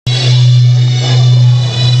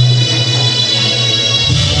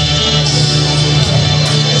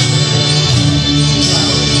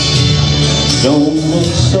Don't look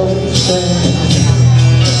so sad.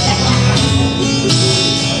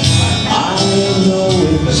 I know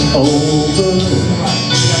it's over,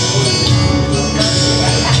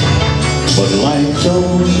 but life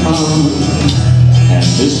goes on, and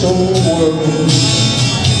this old world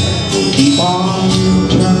will keep on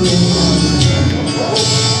turning.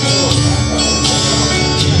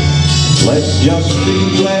 Let's just be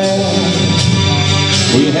glad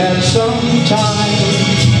we had some time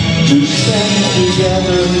to spend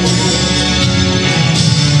together.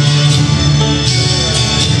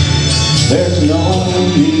 There's no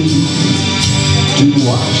need to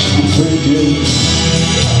watch the bridges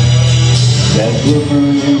that were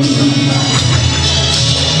burning.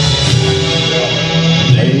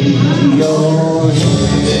 Lay your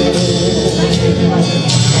head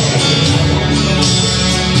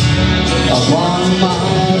upon my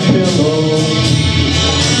pillow.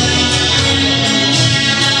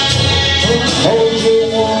 Hold your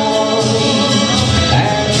warm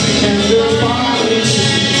and tender body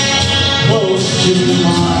close to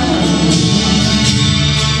mine.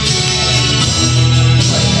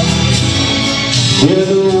 Hear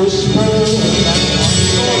the whisper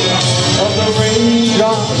of the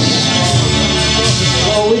raindrops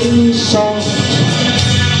blowing soft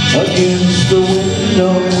against the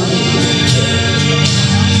window,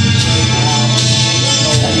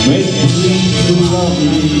 and make me love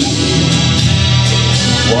me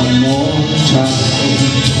one more time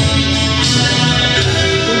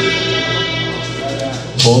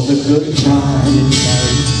for the good times.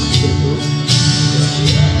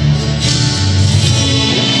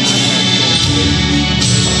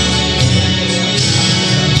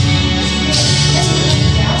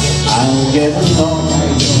 I'll get along.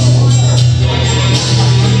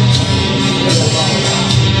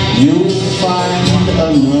 You'll find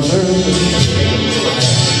another.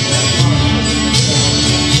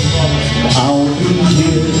 I'll be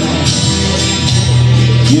here.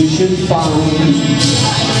 You should find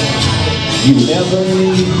you never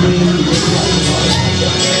need me.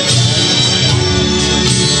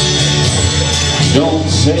 Don't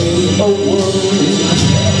say a word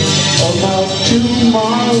about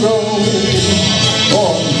tomorrow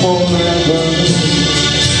or forever.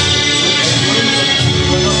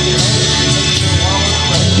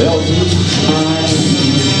 There'll be time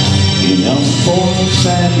enough for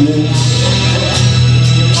sadness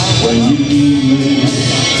when you need me.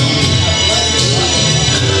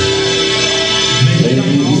 Lay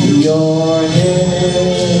your head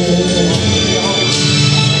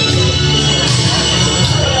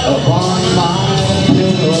upon my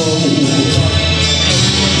pillow.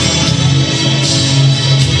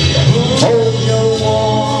 Hold your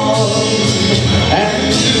warm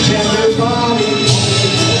and tender body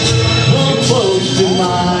close to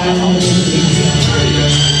mine.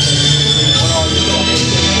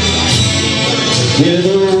 Hear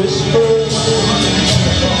the whisper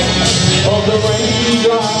of the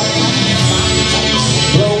raindrops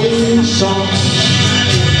blowing soft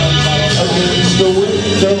against the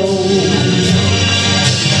window.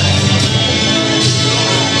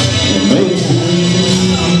 Make me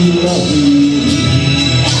love you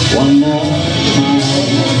one more time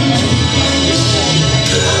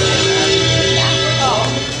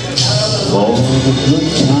for the good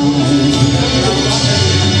times.